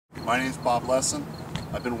My name is Bob Lesson.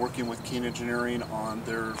 I've been working with Keene Engineering on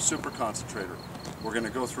their super concentrator. We're going to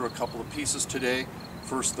go through a couple of pieces today.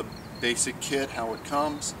 First, the basic kit, how it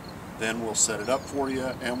comes. Then we'll set it up for you,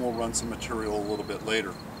 and we'll run some material a little bit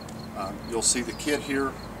later. You'll see the kit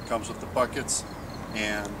here comes with the buckets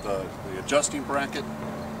and the adjusting bracket.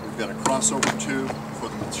 We've got a crossover tube for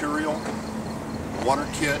the material, water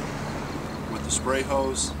kit with the spray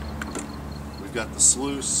hose. We've got the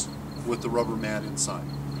sluice with the rubber mat inside.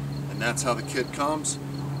 And that's how the kit comes.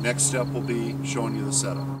 Next step will be showing you the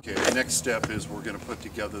setup. Okay, the next step is we're going to put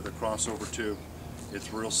together the crossover tube.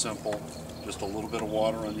 It's real simple, just a little bit of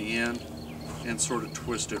water on the end and sort of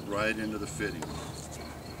twist it right into the fitting.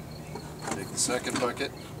 Take the second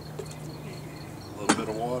bucket, a little bit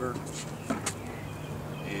of water,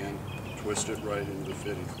 and twist it right into the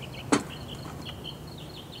fitting.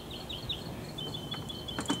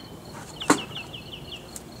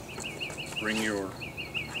 Bring your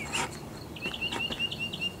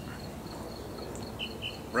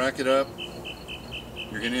bracket up.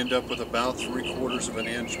 You're going to end up with about 3/4 of an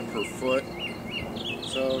inch per foot.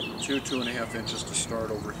 So 2.5 inches to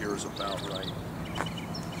start over here is about right.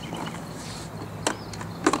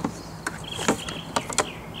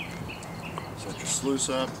 Set your sluice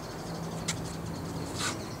up.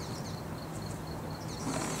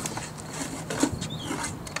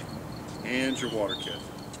 And your water kit.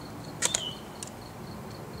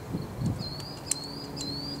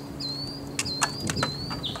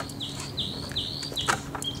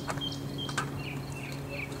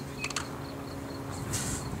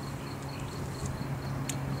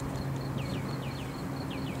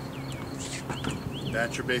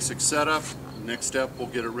 That's your basic setup. Next step, we'll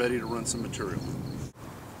get it ready to run some material.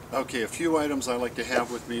 Okay, a few items I like to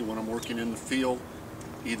have with me when I'm working in the field,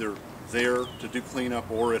 either there to do cleanup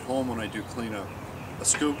or at home when I do cleanup. A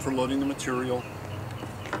scoop for loading the material.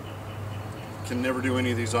 Can never do any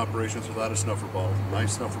of these operations without a snuffer bottle.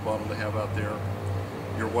 Nice snuffer bottle to have out there.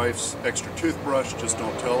 Your wife's extra toothbrush, just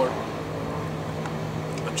don't tell her.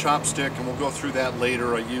 A chopstick, and we'll go through that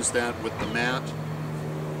later. I use that with the mat.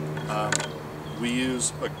 We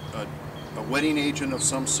use a wetting agent of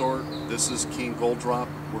some sort. This is Keene Gold Drop,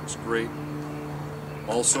 works great.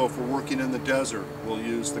 Also, if we're working in the desert, we'll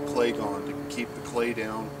use the clay gun to keep the clay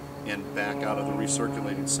down and back out of the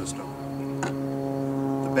recirculating system.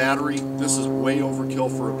 The battery, this is way overkill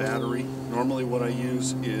for a battery. Normally what I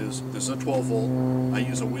use is, this is a 12 volt. I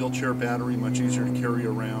use a wheelchair battery, much easier to carry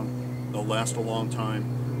around. They'll last a long time.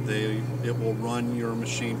 It will run your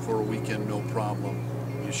machine for a weekend, no problem.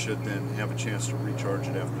 You should then have a chance to recharge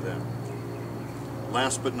it after that.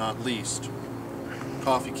 Last but not least,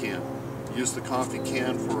 coffee can. Use the coffee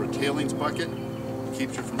can for a tailings bucket. It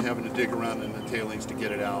keeps you from having to dig around in the tailings to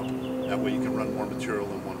get it out. That way you can run more material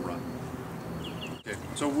in one run. Okay,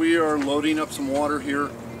 so we are loading up some water here.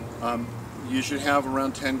 You should have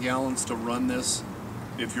around 10 gallons to run this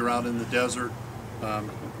if you're out in the desert.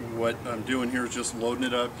 What I'm doing here is just loading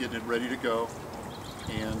it up, getting it ready to go.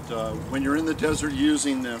 And when you're in the desert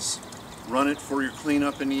using this, run it for your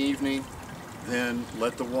cleanup in the evening, then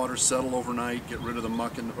let the water settle overnight, get rid of the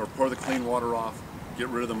muck, or pour the clean water off, get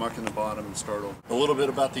rid of the muck in the bottom and start over. A little bit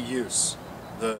about the use.